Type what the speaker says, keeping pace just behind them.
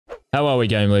How are we,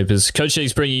 GameLeapers? Coach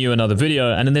Eagz bringing you another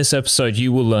video, and in this episode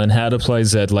you will learn how to play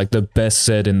Zed like the best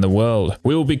Zed in the world.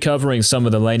 We will be covering some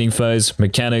of the laning phase,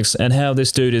 mechanics, and how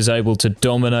this dude is able to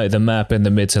dominate the map in the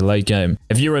mid to late game.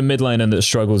 If you're a mid laner that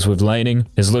struggles with laning,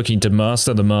 is looking to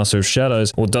master the Master of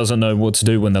Shadows, or doesn't know what to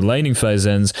do when the laning phase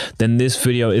ends, then this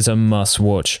video is a must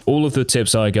watch. All of the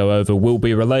tips I go over will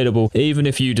be relatable, even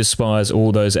if you despise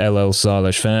all those LL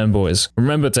stylish fanboys.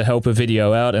 Remember to help a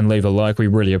video out and leave a like, we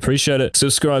really appreciate it.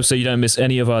 Subscribe so you don't miss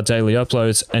any of our daily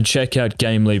uploads, and check out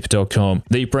GameLeap.com,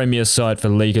 the premier site for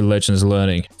League of Legends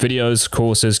learning. Videos,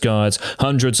 courses, guides,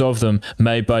 hundreds of them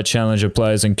made by challenger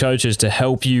players and coaches to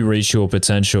help you reach your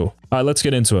potential. Alright, let's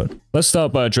get into it. Let's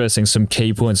start by addressing some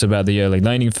key points about the early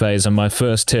laning phase, and my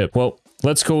first tip, well,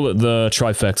 let's call it the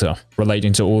trifecta,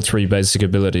 relating to all three basic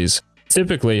abilities.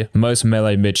 Typically, most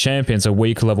melee mid champions are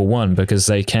weak level 1 because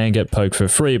they can get poked for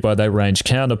free by their ranged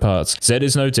counterparts. Zed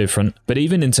is no different, but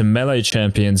even into melee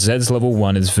champions, Zed's level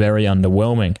 1 is very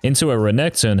underwhelming. Into a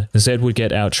Renekton, Zed would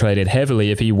get out-traded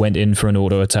heavily if he went in for an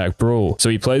auto-attack brawl, so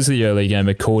he plays the early game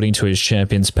according to his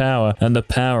champion's power and the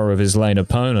power of his lane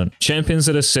opponent. Champions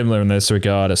that are similar in this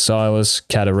regard are Sylas,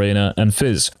 Katarina, and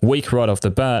Fizz, weak right off the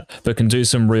bat, but can do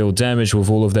some real damage with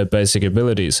all of their basic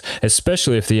abilities,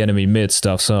 especially if the enemy mid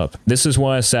stuffs up. This is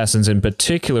why assassins in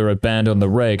particular are banned on the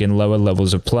reg in lower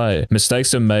levels of play.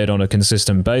 Mistakes are made on a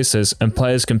consistent basis, and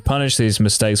players can punish these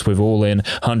mistakes with all-in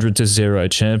 100-0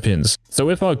 champions.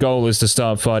 So if our goal is to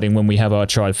start fighting when we have our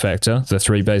trifecta, the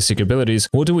three basic abilities,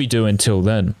 what do we do until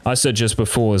then? I said just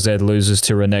before, Zed loses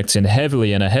to Renekton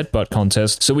heavily in a headbutt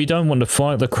contest, so we don't want to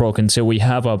fight the Croc until we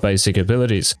have our basic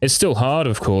abilities. It's still hard,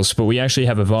 of course, but we actually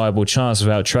have a viable chance of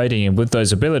out-trading him with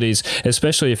those abilities,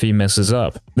 especially if he messes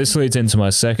up. This leads into my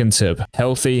second tip.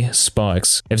 Healthy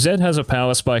spikes. If Zed has a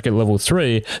power spike at level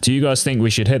 3, do you guys think we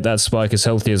should hit that spike as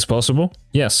healthy as possible?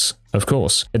 Yes, of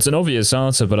course. It's an obvious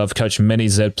answer, but I've coached many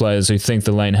Zed players who think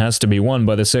the lane has to be won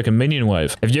by the second minion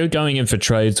wave. If you're going in for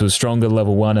trades with stronger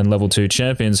level 1 and level 2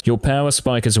 champions, your power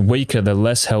spike is weaker the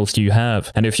less health you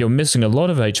have. And if you're missing a lot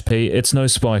of HP, it's no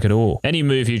spike at all. Any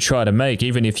move you try to make,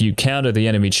 even if you counter the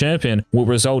enemy champion, will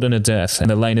result in a death, and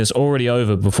the lane is already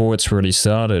over before it's really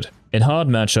started. In hard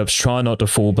matchups, try not to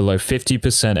fall below 50%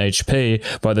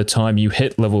 HP by the time you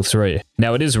hit level 3.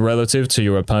 Now, it is relative to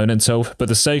your opponent's health, but for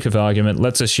the sake of argument,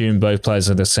 let's assume both players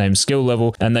are the same skill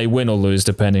level and they win or lose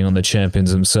depending on the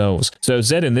champions themselves. So if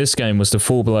Zed in this game was to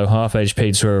fall below half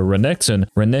HP to a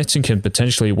Renekton can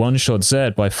potentially one-shot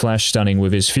Zed by flash stunning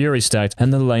with his Fury stacked,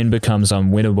 and the lane becomes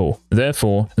unwinnable.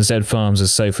 Therefore, Zed farms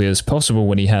as safely as possible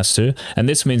when he has to, and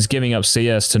this means giving up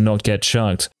CS to not get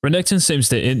chunked. Renekton seems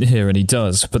to int here, and he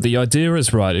does, but the idea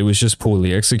is right, it was just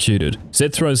poorly executed.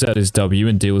 Zed throws out his W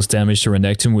and deals damage to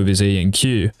Renekton with his E and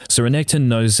Q, so Renekton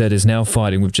knows Zed is now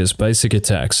fighting with just basic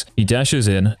attacks. He dashes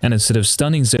in, and instead of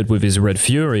stunning Zed with his red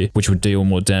Fury, which would deal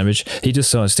more damage, he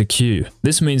decides to Q.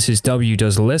 This means his W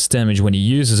does less damage when he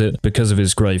uses it because of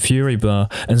his grey Fury bar,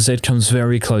 and Zed comes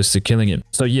very close to killing him.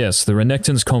 So yes, the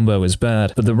Renekton's combo is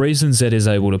bad, but the reason Zed is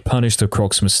able to punish the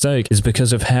Croc's mistake is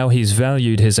because of how he's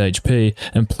valued his HP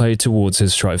and played towards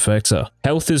his trifecta.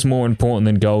 Health is more important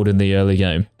than gold in the early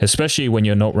game, especially when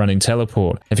you're not running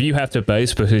teleport. If you have to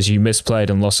base because you misplayed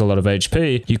and lost a lot of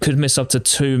HP, you could miss up to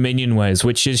 2 minion waves,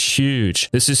 which is huge.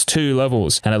 This is 2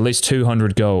 levels and at least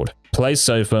 200 gold. Play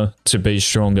safer to be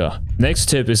stronger. Next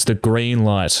tip is the green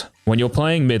light. When you're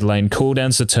playing mid lane,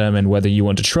 cooldowns determine whether you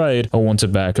want to trade or want to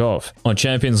back off. On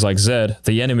champions like Zed,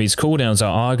 the enemy's cooldowns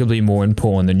are arguably more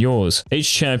important than yours.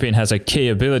 Each champion has a key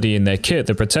ability in their kit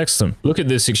that protects them. Look at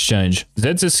this exchange.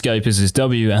 Zed's escape is his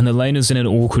W, and the laner's in an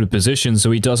awkward position,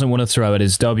 so he doesn't want to throw out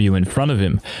his W in front of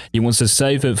him. He wants to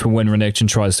save it for when Renekton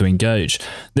tries to engage.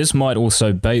 This might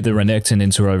also bait the Renekton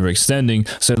into overextending,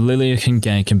 so Lilia can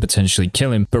gank and potentially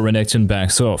kill him, but Renekton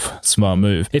backs off. Smart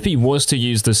move. If he was to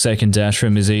use the second dash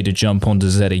from his E to jump onto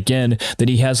Zed again, then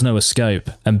he has no escape,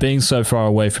 and being so far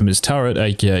away from his turret,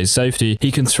 aka safety,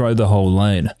 he can throw the whole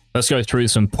lane. Let's go through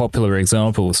some popular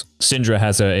examples. Syndra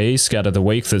has her E, Scatter the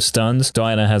Weak, that stuns,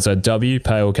 Diana has her W,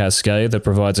 Pale Cascade, that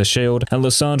provides a shield, and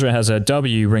Lissandra has her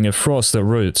W, Ring of Frost, that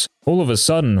roots. All of a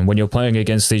sudden, when you're playing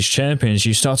against these champions,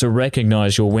 you start to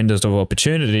recognize your windows of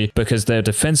opportunity because their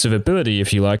defensive ability,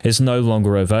 if you like, is no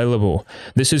longer available.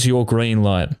 This is your green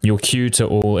light, your cue to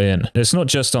all in. It's not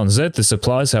just on Zed this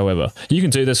applies, however. You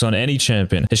can do this on any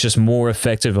champion. It's just more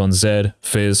effective on Zed,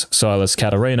 Fizz, Sylas,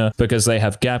 Katarina because they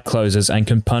have gap closers and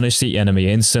can punish the enemy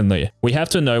instantly. We have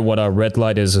to know what our red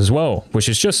light is as well, which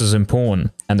is just as important.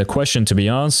 And the question to be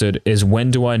answered is, when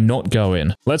do I not go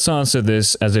in? Let's answer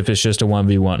this as if it's just a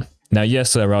 1v1. Now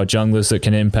yes, there are junglers that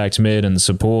can impact mid and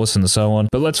supports and so on,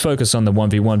 but let's focus on the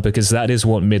 1v1 because that is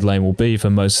what mid lane will be for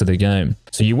most of the game.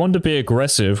 So you want to be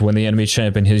aggressive when the enemy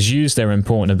champion has used their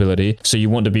important ability, so you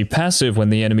want to be passive when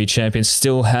the enemy champion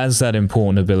still has that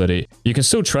important ability. You can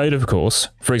still trade, of course.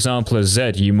 For example, as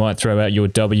ZED, you might throw out your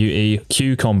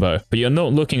WE-Q combo, but you're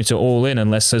not looking to all in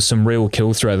unless there's some real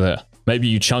kill threat there. Maybe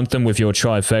you chunk them with your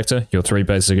trifecta, your 3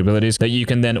 basic abilities, that you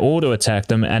can then auto-attack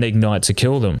them and ignite to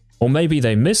kill them. Or maybe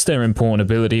they missed their important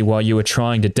ability while you were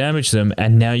trying to damage them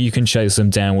and now you can chase them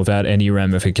down without any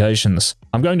ramifications.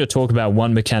 I'm going to talk about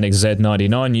one mechanic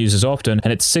ZED99 uses often,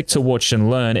 and it's sick to watch and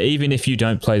learn even if you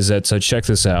don't play ZED, so check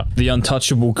this out. The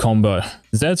untouchable combo.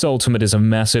 ZED's ultimate is a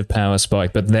massive power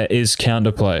spike, but there is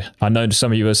counterplay. I know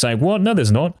some of you are saying, what? No,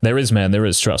 there's not. There is, man, there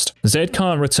is, trust. ZED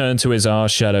can't return to his R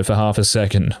shadow for half a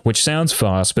second, which sounds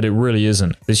fast, but it really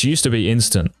isn't. This used to be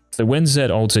instant. So when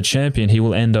ZED ults a champion, he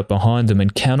will end up behind them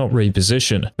and cannot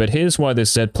reposition. But here's why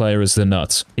this ZED player is the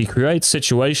nuts. He creates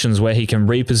situations where he can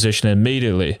reposition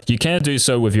immediately. You can do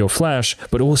so with your flash,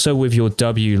 but also with your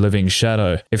W living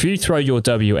shadow. If you throw your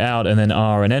W out and then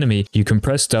R an enemy, you can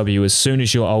press W as soon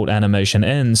as your ult animation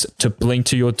ends to blink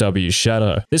to your W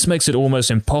shadow. This makes it almost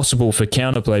impossible for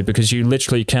counterplay because you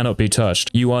literally cannot be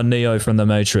touched. You are Neo from the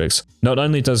Matrix. Not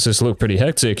only does this look pretty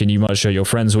hectic and you might show your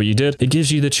friends what you did, it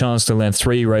gives you the chance to land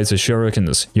 3 Razor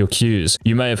Shurikens, your Qs.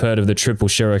 You may have heard of the triple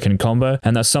Shuriken combo,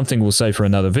 and that's something we'll say for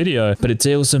another video, but it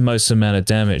deals the most amount of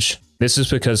damage. This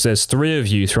is because there's 3 of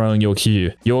you throwing your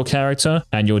Q, your character,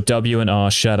 and your W and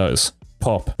R shadows.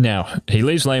 Pop. Now, he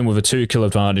leaves lane with a 2 kill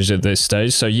advantage at this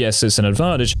stage, so yes, it's an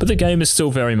advantage, but the game is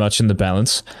still very much in the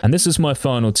balance. And this is my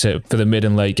final tip for the mid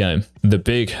and late game. The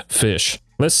big fish.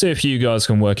 Let's see if you guys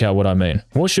can work out what I mean.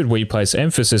 What should we place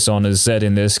emphasis on as ZED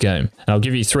in this game? And I'll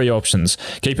give you 3 options.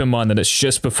 Keep in mind that it's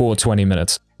just before 20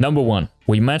 minutes. Number 1,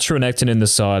 we match Renekton in the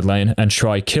side lane and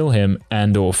try kill him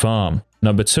and or farm.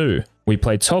 Number 2, we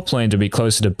play top lane to be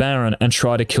closer to Baron and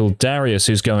try to kill Darius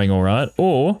who's going alright.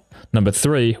 Or number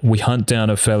 3, we hunt down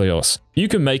Aphelios. You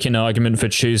can make an argument for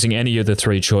choosing any of the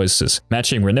 3 choices.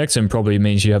 Matching Renekton probably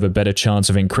means you have a better chance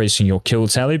of increasing your kill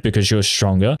tally because you're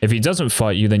stronger. If he doesn't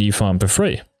fight you, then you farm for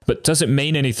free. But does it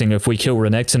mean anything if we kill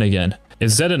Renekton again? If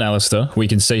ZED and Alistair, we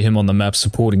can see him on the map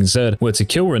supporting ZED, were to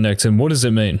kill Renekton, what does it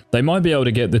mean? They might be able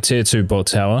to get the tier 2 bot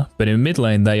tower, but in mid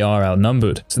lane they are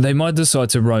outnumbered. So they might decide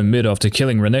to roam mid after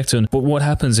killing Renekton, but what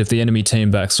happens if the enemy team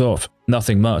backs off?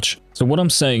 Nothing much. So what I'm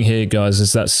saying here, guys,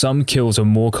 is that some kills are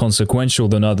more consequential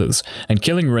than others, and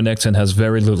killing Renekton has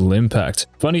very little impact.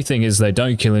 Funny thing is they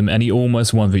don't kill him and he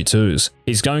almost 1v2s.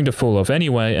 He's going to fall off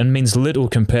anyway and means little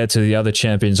compared to the other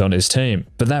champions on his team.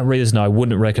 For that reason, I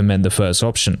wouldn't recommend the first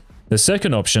option. The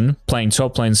second option, playing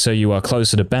top lane so you are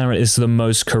closer to Baron, is the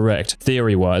most correct,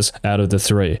 theory-wise, out of the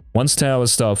 3. Once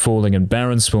towers start falling and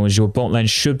Baron spawns, your bot lane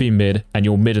should be mid, and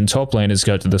your mid and top laners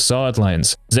go to the side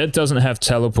lanes. ZED doesn't have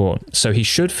teleport, so he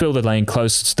should fill the lane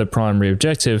closer to the primary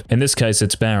objective, in this case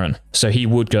it's Baron, so he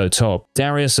would go top.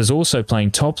 Darius is also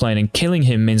playing top lane, and killing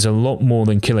him means a lot more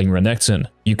than killing Renekton.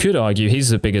 You could argue he's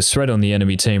the biggest threat on the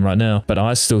enemy team right now, but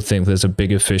I still think there's a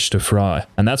bigger fish to fry.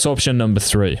 And that's option number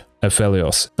 3,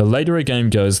 Aphelios. The later a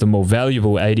game goes, the more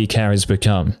valuable AD carries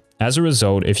become. As a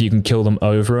result, if you can kill them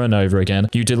over and over again,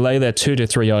 you delay their 2 to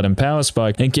 3 item power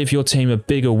spike and give your team a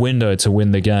bigger window to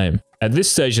win the game. At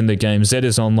this stage in the game, ZED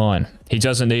is online. He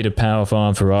doesn't need a power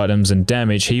farm for items and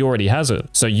damage, he already has it.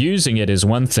 So using it is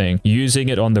one thing, using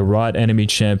it on the right enemy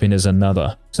champion is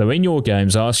another. So in your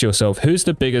games, ask yourself, who's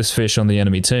the biggest fish on the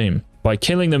enemy team? By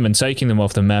killing them and taking them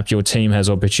off the map, your team has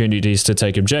opportunities to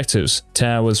take objectives,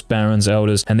 towers, barons,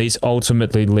 elders, and these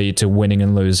ultimately lead to winning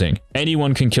and losing.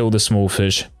 Anyone can kill the small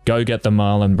fish. Go get the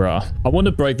marlin, brah. I want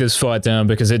to break this fight down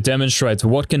because it demonstrates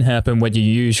what can happen when you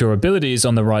use your abilities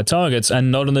on the right targets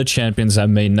and not on the champions that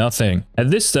mean nothing.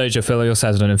 At this stage, Aphelios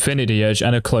has an Infinity Edge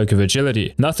and a Cloak of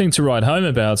Agility. Nothing to write home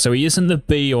about, so he isn't the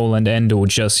be-all and end-all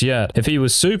just yet. If he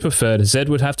was super fed, ZED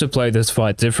would have to play this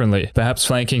fight differently, perhaps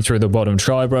flanking through the bottom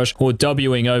tri-brush or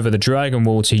Wing over the Dragon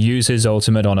Wall to use his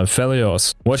ultimate on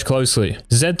Aphelios. Watch closely.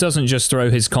 ZED doesn't just throw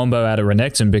his combo out at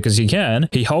Renekton because he can,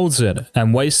 he holds it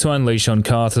and waits to unleash on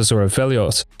Karthus or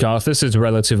Aphelios. Karthus is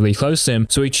relatively close to him,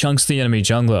 so he chunks the enemy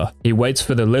jungler. He waits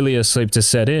for the Lily Asleep to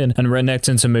set in and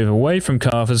Renekton to move away from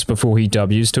Karthus before he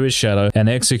W's to his shadow and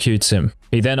executes him.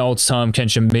 He then ults Tahm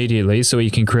Kench immediately so he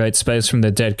can create space from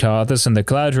the dead Karthus and the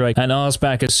Cloud Drake and R's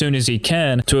back as soon as he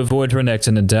can to avoid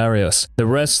Renekton and Darius. The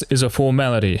rest is a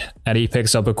formality, and he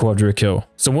picks up a quadra kill.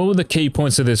 So what were the key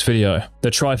points of this video? The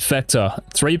trifecta,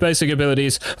 3 basic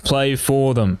abilities, play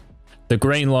for them. The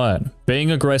green light,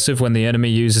 being aggressive when the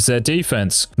enemy uses their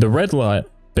defense. The red light,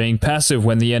 being passive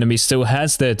when the enemy still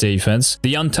has their defense,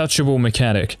 the untouchable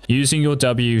mechanic, using your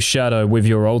W shadow with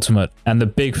your ultimate, and the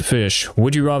big fish.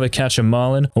 Would you rather catch a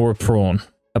marlin or a prawn?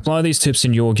 Apply these tips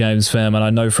in your games, fam, and I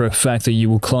know for a fact that you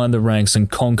will climb the ranks and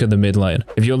conquer the mid lane.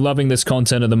 If you're loving this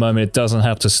content at the moment, it doesn't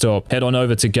have to stop. Head on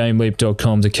over to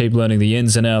GameLeap.com to keep learning the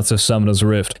ins and outs of Summoner's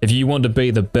Rift. If you want to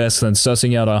be the best, then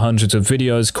sussing out our hundreds of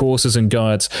videos, courses, and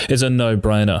guides is a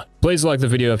no-brainer. Please like the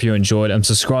video if you enjoyed and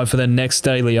subscribe for the next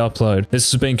daily upload. This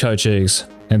has been Coach Eagz.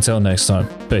 Until next time,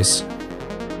 peace.